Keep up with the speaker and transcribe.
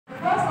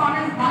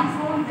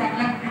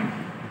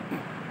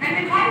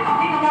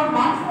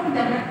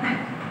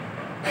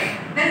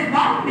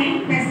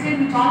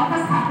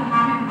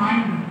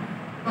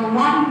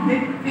one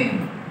big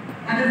thing,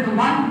 that is the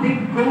one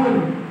big goal,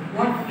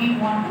 what we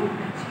want to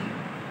achieve.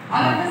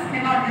 All of us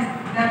cannot,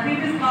 the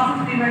previous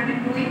classes we were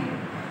doing,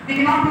 we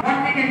cannot do what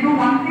we can do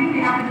one thing, we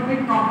have to do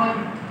it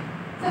properly.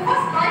 So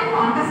first try to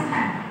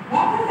understand,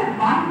 what is that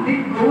one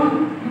big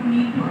goal you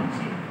need to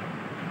achieve?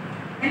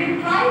 When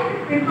you try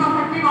to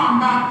introspective on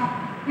that,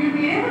 you'll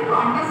be able to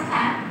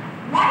understand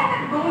why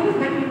that goal is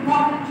very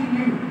important to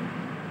you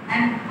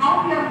and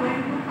how we are going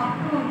to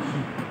approach,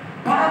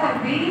 what are the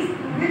ways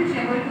through which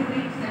you are going to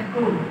reach that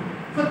goal.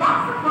 So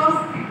that's the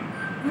first thing.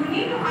 You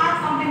need to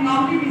have something.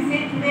 Normally we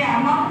say today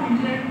I am not an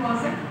engineering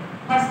person,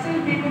 but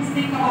still people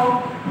speak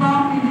about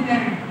prompt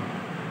engineering.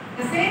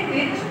 The same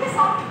way there should be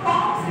some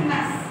prompts in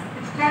us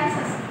which tells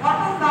us what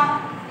is that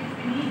which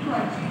we need to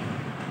achieve.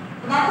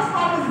 So that is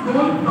called as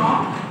goal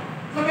prompt.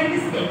 So when we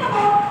speak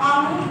about our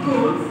own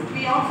goals,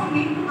 we also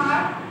need to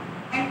have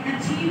an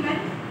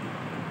achievement.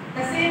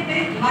 The same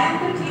way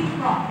liability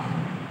prompt.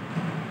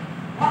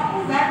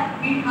 What is that?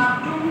 We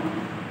have to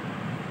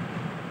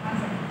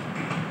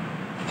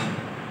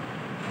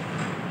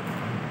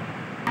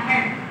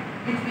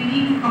which we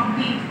need to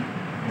complete.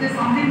 It is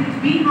something which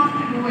we have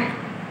to do it.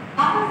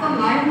 That is the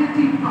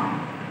liability part.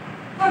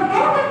 For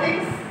both the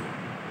things,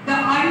 the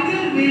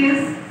ideal way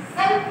is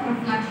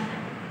self-reflection.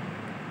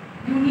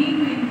 You need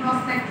to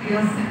introspect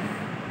yourself.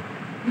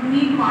 You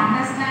need to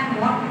understand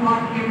what you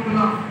are capable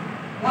of.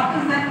 What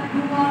is that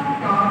you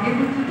are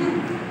able to do?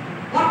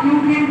 What you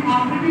can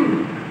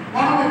contribute?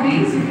 What are the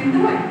ways you can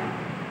do it?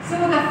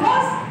 So the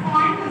first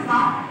point is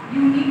that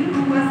you need to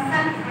do a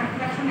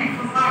self-reflection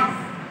exercise.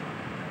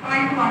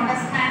 Try to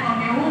understand on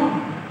your own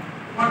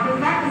what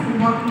is that is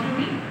important to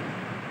me,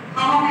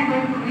 how am I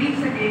going to reach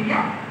that area,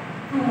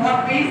 through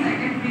what ways I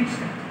can reach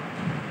it.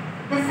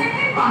 The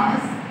second one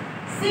is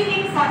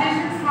seeking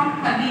suggestions from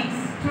colleagues.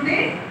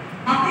 Today,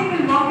 nothing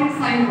will work in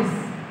silos.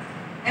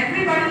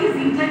 Everybody is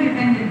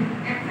interdependent.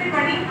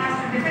 Everybody has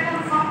to depend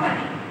on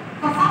somebody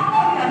for some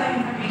or the other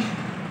information.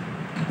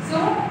 So,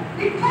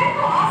 we try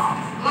to ask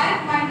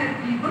like-minded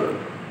people,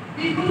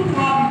 people who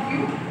are with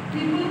you,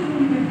 people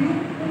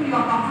whom you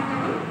are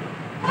comfortable,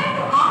 try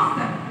to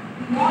ask them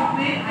in what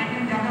way I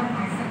can develop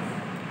myself.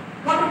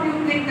 What do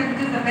you think that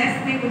is the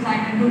best thing which I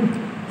can do?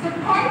 So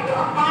try to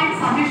find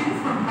suggestions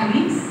from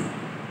colleagues.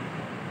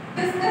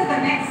 Discuss the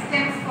next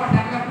steps for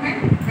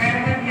development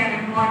wherever we are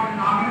involved in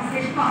an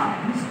organization or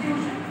an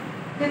institution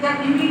with the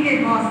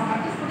immediate boss. Not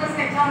just put a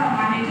HR or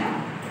manager,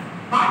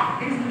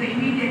 but it is with the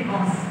immediate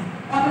boss.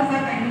 What is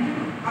that I need to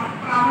do?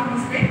 Travel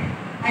this way.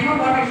 I know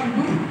what I should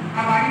do. I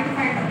have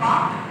identified the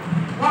path.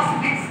 What's the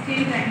next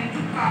stage I need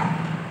to try?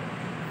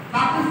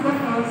 That is the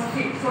first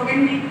stage. So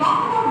when we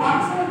talk about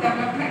one's own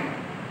development,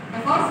 the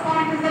first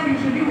point is that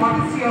usually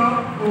what is your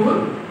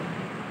goal?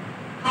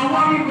 How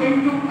are you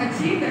going to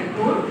achieve that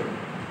goal?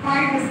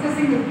 Try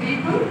discussing with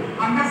people,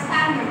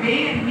 understand the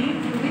way and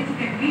means through which you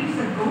can reach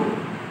the goal.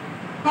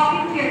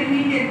 Talking to your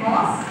immediate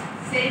boss,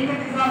 saying that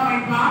these are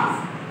my plans,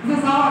 this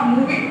is how I'm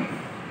moving,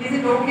 is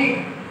it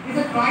okay? Is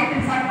it right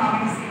inside the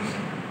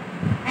organization?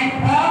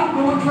 And all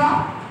goals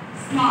are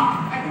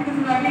SMART. I think this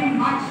is very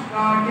much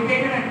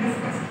debated and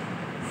discussed.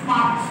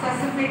 SMART,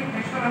 specific,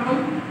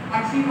 measurable,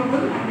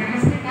 achievable, and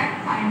realistic and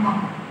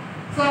time-bound.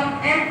 So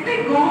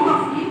every goal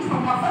of each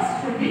one of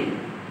us should be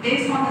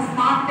based on the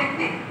SMART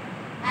technique,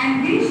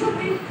 and we should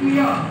be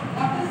clear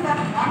what is that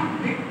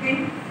one big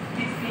thing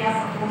which we are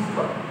supposed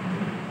to do.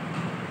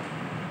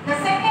 The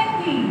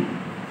second thing,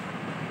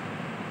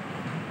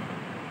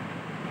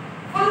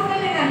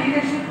 fulfilling a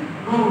leadership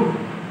role.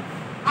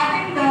 I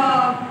think the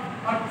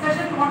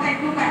session what I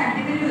took, I had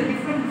given you the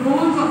different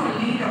roles of a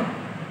leader.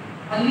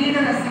 A leader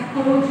as a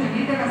coach, a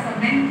leader as a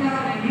mentor,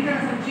 a leader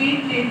as a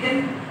change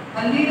agent,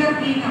 a leader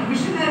being a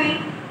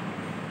visionary,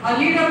 a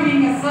leader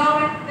being a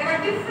servant. There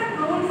are different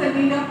roles a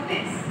leader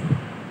plays.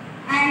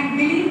 And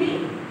believe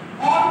me,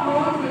 all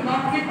roles will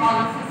not fit all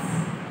of us.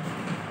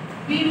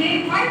 We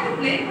may try to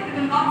play, but it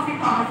will not fit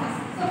all of us.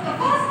 So the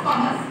first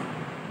one is,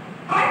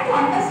 try to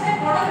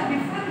understand what are the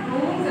different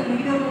roles a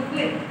leader will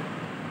play.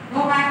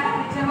 No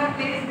matter whichever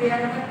place they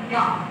are in,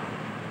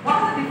 what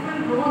are the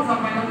different roles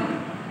available?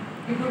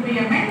 You could be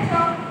a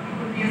mentor, you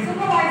could be a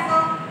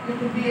supervisor, you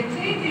could be a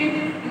change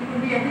agent, you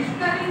could be a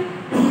visionary,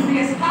 you could be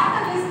a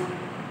strategist.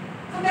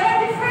 So there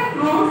are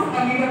different roles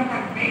a leader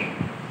can play.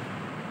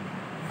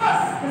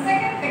 First, the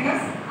second thing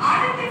is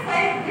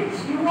identify which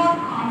you are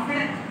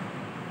confident.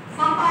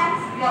 Sometimes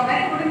you are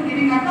very good in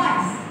giving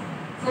advice,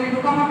 so you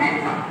become a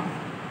mentor.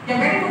 You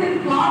are very good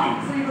in planning,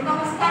 so you become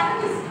a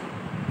strategist.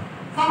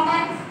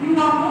 Sometimes you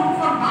are known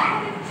for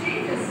dynamic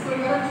changes, so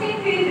you are a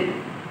change agent.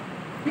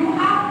 You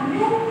have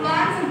new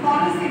plans and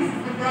policies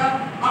with the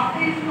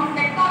updation of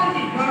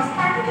technology. You are a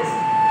strategist.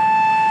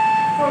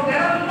 So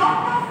there are a lot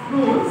of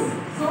roles.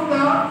 So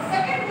the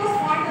second most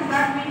point is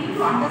that we need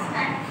to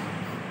understand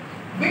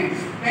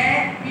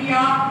where we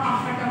are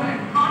comfortable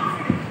and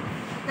confident.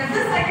 That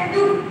this I can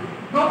do.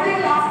 Nobody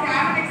will ask me, I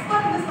am an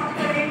expert in this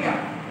particular area.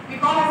 We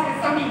call us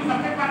SME,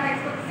 subject matter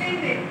expert, the same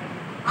thing.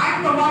 I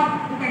am the one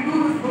who can do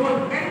this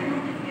role very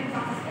beautifully and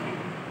successfully.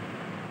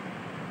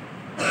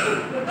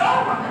 The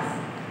third one is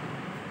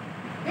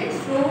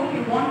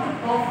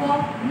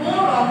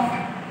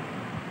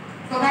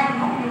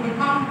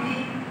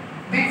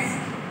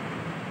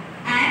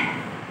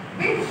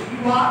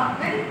are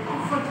very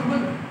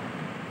comfortable.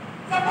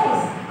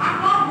 Suppose I'm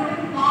not good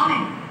in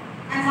planning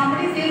and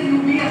somebody says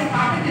you be a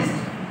strategist.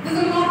 This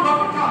will not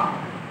work at all.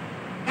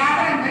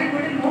 Rather, I'm very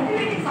good in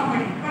motivating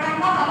somebody, but I'm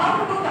not allowed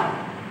to do that.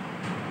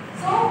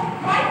 So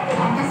try to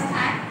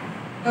understand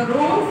the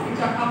roles which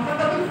are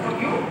comfortable for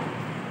you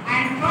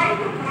and try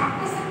to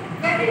practice it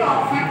very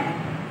often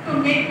to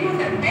make you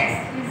the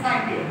best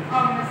inside the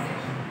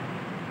organization.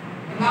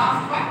 The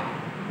last one,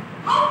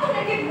 how to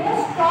make it more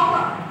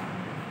stronger.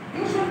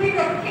 You should be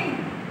the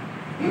king.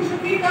 You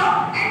should be the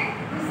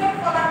end result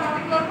for that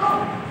particular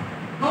role.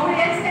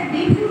 Nobody else can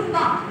beat you in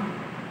that.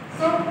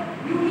 So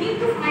you need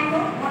to find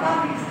out what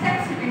are the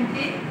steps you can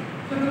take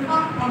to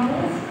become a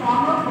more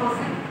stronger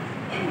person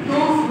in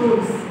those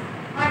roles.